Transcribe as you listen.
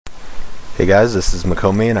Hey guys, this is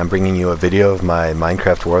Mokomi and I'm bringing you a video of my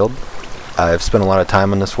Minecraft world. I've spent a lot of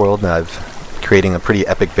time on this world and I've creating a pretty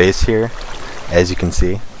epic base here, as you can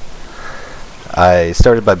see. I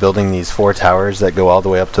started by building these 4 towers that go all the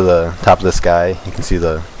way up to the top of the sky. You can see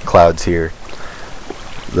the clouds here.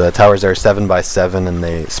 The towers are 7 by 7 and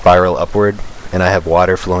they spiral upward, and I have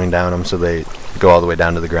water flowing down them so they go all the way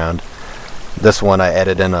down to the ground. This one I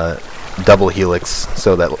added in a double helix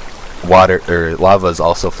so that water or lava is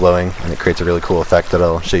also flowing, and it creates a really cool effect that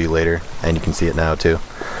I'll show you later, and you can see it now too.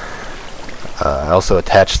 I also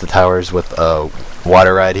attached the towers with a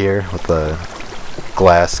water ride here with a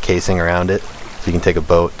glass casing around it, so you can take a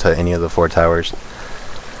boat to any of the 4 towers.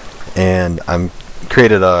 And I'm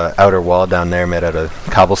created a outer wall down there made out of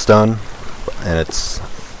cobblestone, and it's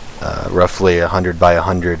roughly 100 by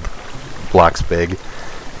 100 blocks big.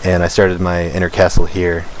 And I started my inner castle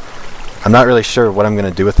here. I'm not really sure what I'm going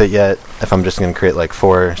to do with it yet, if I'm just going to create like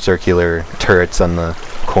 4 circular turrets on the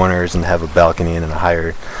corners and have a balcony and a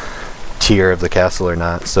higher tier of the castle or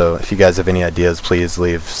not. So if you guys have any ideas, please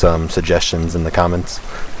leave some suggestions in the comments.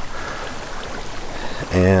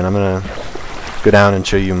 And I'm going to go down and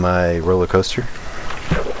show you my roller coaster.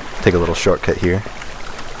 Take a little shortcut here.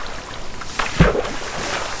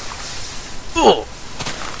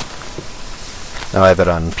 Now I have it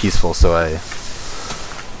on peaceful so I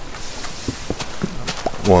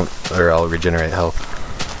I'll regenerate health.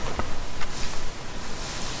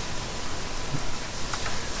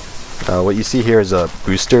 What you see here is a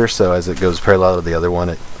booster, so as it goes parallel to the other one,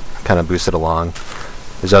 it kind of boosts it along.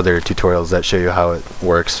 There's other tutorials that show you how it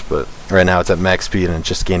works, but right now it's at max speed and it's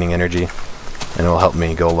just gaining energy, and it will help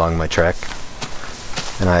me go along my track.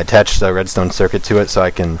 And I attached a redstone circuit to it so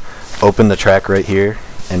I can open the track right here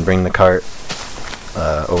and bring the cart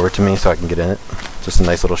over to me so I can get in it. Just a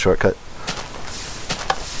nice little shortcut.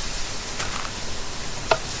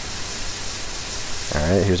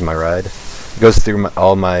 Alright, here's my ride. It goes through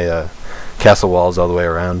all my castle walls all the way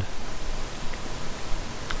around.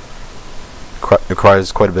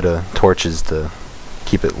 Requires quite a bit of torches to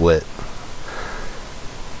keep it lit.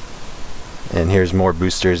 And here's more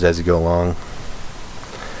boosters as you go along.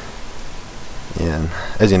 And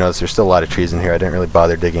as you notice, there's still a lot of trees in here. I didn't really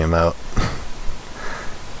bother digging them out.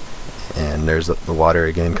 And there's the water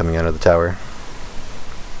again coming out of the tower.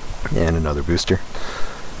 And another booster.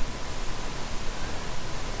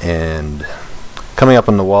 And coming up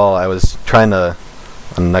on the wall, on the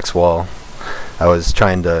next wall, I was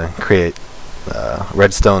trying to create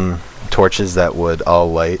redstone torches that would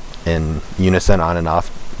all light in unison on and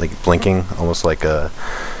off, like blinking, almost like a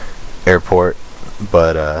airport,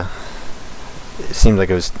 but it seemed like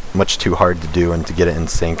it was much too hard to do and to get it in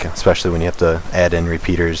sync, especially when you have to add in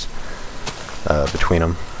repeaters between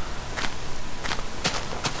them.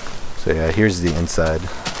 So yeah, here's the inside.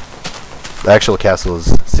 The actual castle is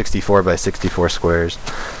 64 by 64 squares,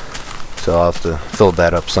 so I'll have to fill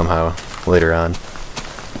that up somehow later on.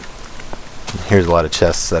 Here's a lot of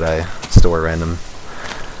chests that I store random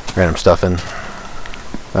stuff in.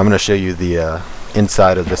 I'm going to show you the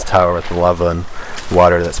inside of this tower with the lava and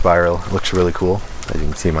water that spiral. It looks really cool. As you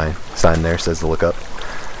can see, my sign there says to look up.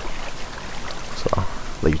 So I'll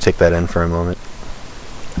let you take that in for a moment.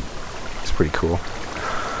 It's pretty cool.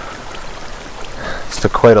 It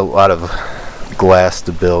took quite a lot of glass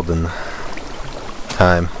to build in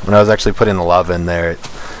time. When I was actually putting the lava in there,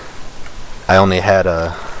 I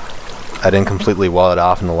didn't completely wall it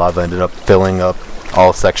off, and the lava ended up filling up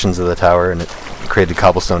all sections of the tower, and it created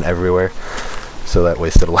cobblestone everywhere. So that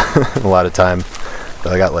wasted a lot of time.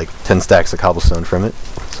 But I got like 10 stacks of cobblestone from it,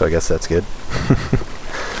 so I guess that's good.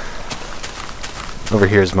 Over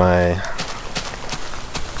here is my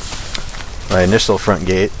initial front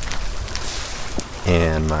gate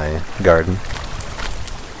and my garden.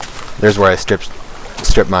 There's where I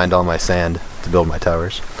strip mined all my sand to build my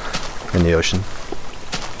towers in the ocean.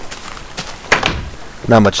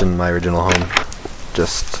 Not much in my original home,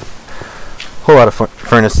 just a whole lot of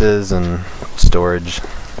furnaces and storage.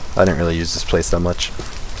 I didn't really use this place that much.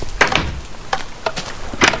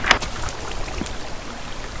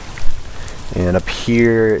 And up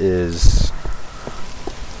here is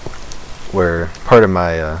where part of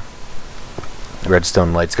my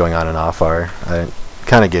redstone lights going on and off are. I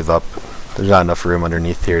kind of gave up. There's not enough room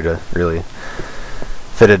underneath here to really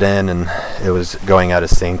fit it in, and it was going out of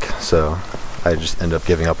sync, so I just ended up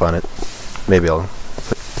giving up on it. Maybe I'll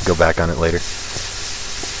go back on it later.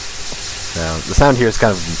 Now, the sound here is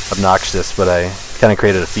kind of obnoxious, but I kind of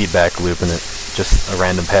created a feedback loop, and it's just a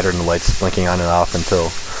random pattern of lights blinking on and off until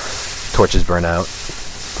torches burn out.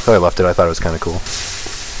 So I left it. I thought it was kind of cool.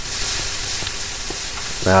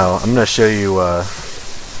 Now, I'm going to show you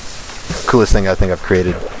coolest thing I think I've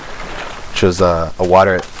created, which was a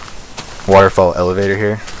waterfall elevator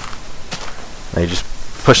here. Now you just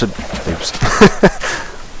push it. Oops.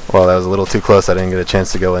 Well, that was a little too close. I didn't get a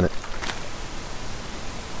chance to go in it.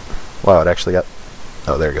 Wow, it actually got...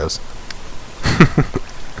 Oh, there it goes.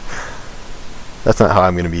 That's not how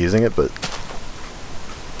I'm going to be using it, but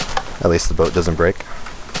at least the boat doesn't break.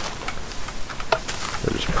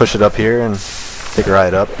 So just push it up here and take a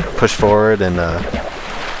ride up, push forward, and I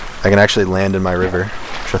can actually land in my river,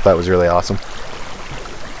 which I thought was really awesome.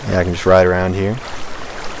 Yeah, I can just ride around here,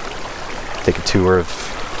 take a tour of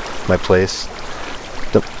my place.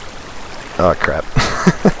 Oh crap.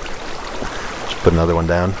 Just put another one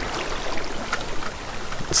down.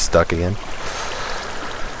 It's stuck again.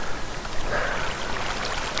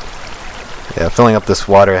 Yeah, filling up this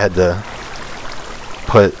water, I had to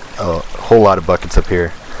put a whole lot of buckets up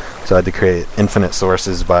here. So I had to create infinite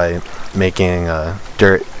sources by making a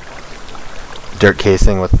dirt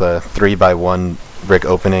casing with a 3x1 brick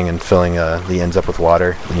opening and filling the ends up with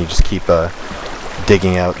water. And you just keep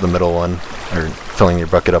digging out the middle one, or filling your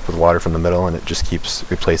bucket up with water from the middle, and it just keeps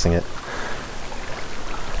replacing it.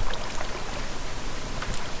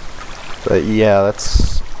 But yeah,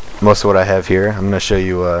 that's most of what I have here. I'm going to show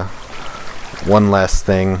you one last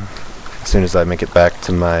thing as soon as I make it back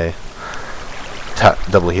to my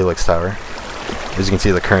double helix tower. As you can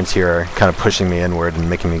see, the currents here are kind of pushing me inward and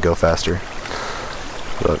making me go faster.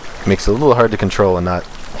 So it makes it a little hard to control and not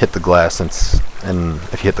hit the glass, and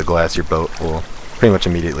if you hit the glass, your boat will pretty much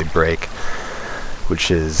immediately break,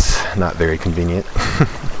 which is not very convenient.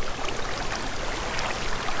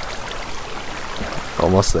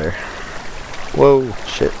 Almost there. Whoa,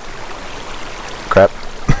 shit. Crap.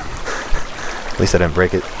 At least I didn't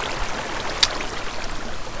break it.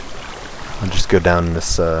 I'll just go down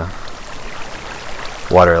this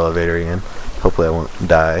water elevator again. Hopefully I won't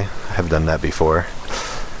die. I have done that before.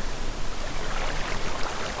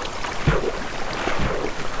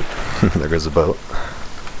 There goes the boat.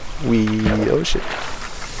 Oh shit.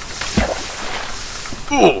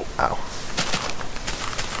 Ooh. Ow.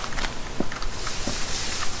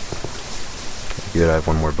 Good, I have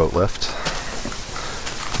one more boat left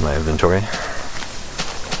in my inventory.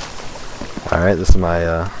 Alright, this is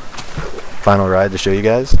my final ride to show you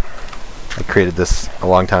guys. I created this a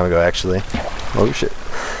long time ago, actually. Oh shit.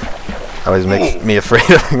 Always makes me afraid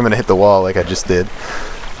I'm going to hit the wall like I just did.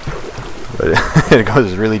 But it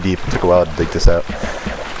goes really deep. It took a while to dig this out.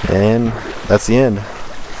 And that's the end.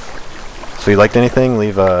 So if you liked anything,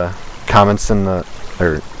 leave comments in the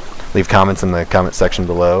comment section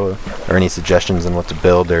below, or any suggestions on what to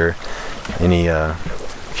build, or any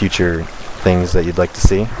future things that you'd like to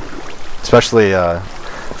see. Especially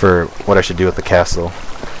for what I should do with the castle.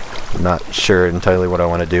 I'm not sure entirely what I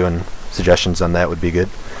want to do, and suggestions on that would be good.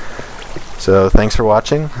 So thanks for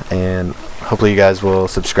watching, and hopefully you guys will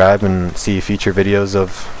subscribe and see future videos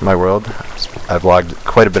of my world. I've logged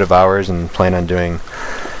quite a bit of hours and plan on doing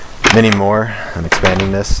many more and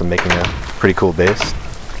expanding this and making a pretty cool base.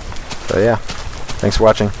 So yeah, thanks for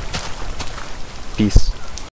watching. Peace.